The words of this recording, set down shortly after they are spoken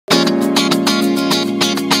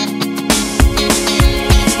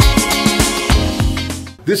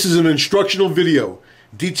This is an instructional video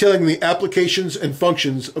detailing the applications and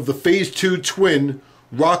functions of the Phase 2 twin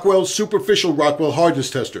Rockwell superficial Rockwell hardness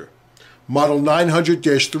tester, model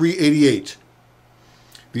 900-388.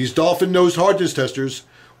 These dolphin-nosed hardness testers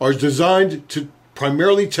are designed to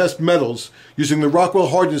primarily test metals using the Rockwell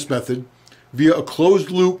hardness method via a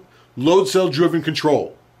closed-loop, load cell-driven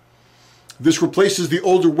control. This replaces the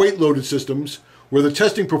older weight-loaded systems where the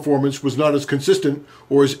testing performance was not as consistent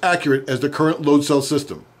or as accurate as the current load cell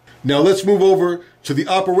system. Now let's move over to the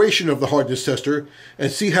operation of the hardness tester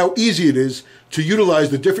and see how easy it is to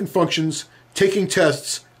utilize the different functions, taking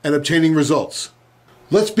tests, and obtaining results.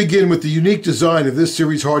 Let's begin with the unique design of this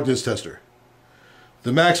series hardness tester.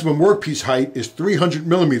 The maximum workpiece height is 300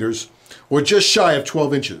 millimeters, or just shy of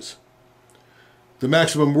 12 inches. The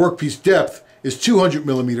maximum workpiece depth is 200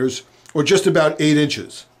 millimeters, or just about 8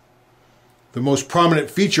 inches. The most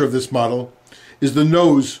prominent feature of this model is the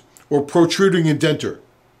nose, or protruding indenter.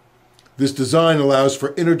 This design allows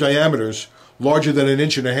for inner diameters larger than 1.5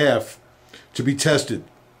 inches to be tested.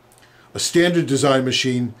 A standard design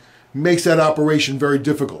machine makes that operation very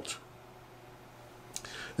difficult.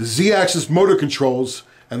 The Z-axis motor controls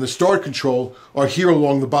and the start control are here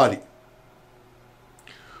along the body.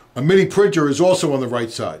 A mini printer is also on the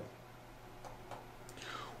right side,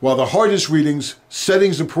 while the hardness readings,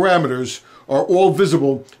 settings, and parameters are all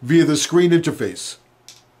visible via the screen interface.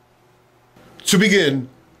 To begin,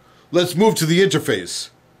 let's move to the interface.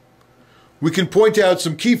 We can point out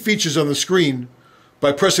some key features on the screen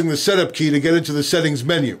by pressing the setup key to get into the settings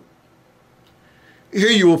menu. Here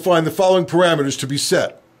you will find the following parameters to be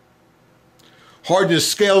set: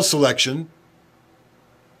 hardness scale selection,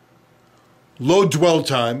 load dwell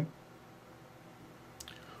time,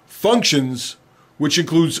 functions, which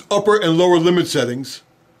includes upper and lower limit settings,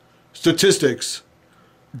 statistics,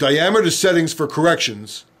 diameter settings for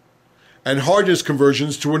corrections, and hardness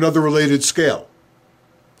conversions to another related scale.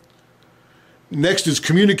 Next is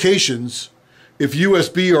communications, if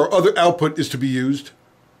USB or other output is to be used.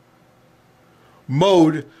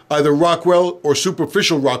 Mode, either Rockwell or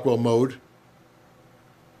superficial Rockwell mode.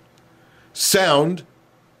 Sound.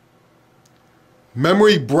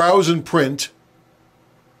 Memory, browse, and print.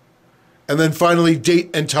 And then finally, date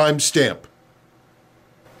and time stamp.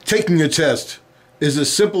 Taking a test is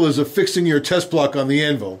as simple as affixing your test block on the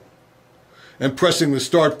anvil and pressing the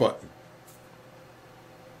start button.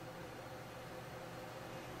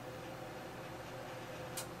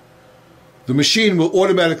 The machine will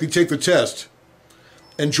automatically take the test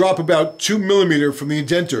and drop about 2 millimeters from the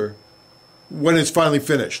indenter when it's finally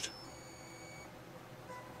finished.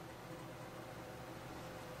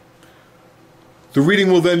 The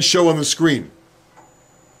reading will then show on the screen.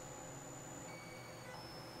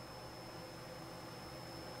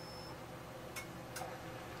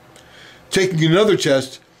 Taking another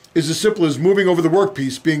test is as simple as moving over the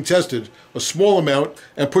workpiece being tested a small amount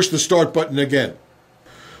and push the start button again.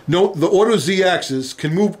 Note the auto Z-axis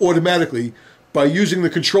can move automatically by using the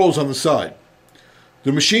controls on the side.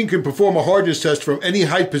 The machine can perform a hardness test from any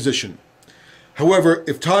height position. However,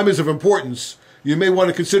 if time is of importance, you may want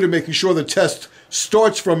to consider making sure the test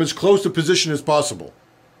starts from as close a position as possible.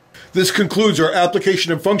 This concludes our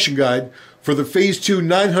application and function guide for the Phase 2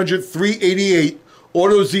 900-388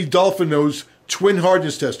 Auto Z Dolphin Nose Twin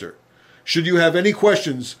Hardness Tester. Should you have any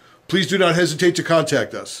questions, please do not hesitate to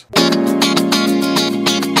contact us.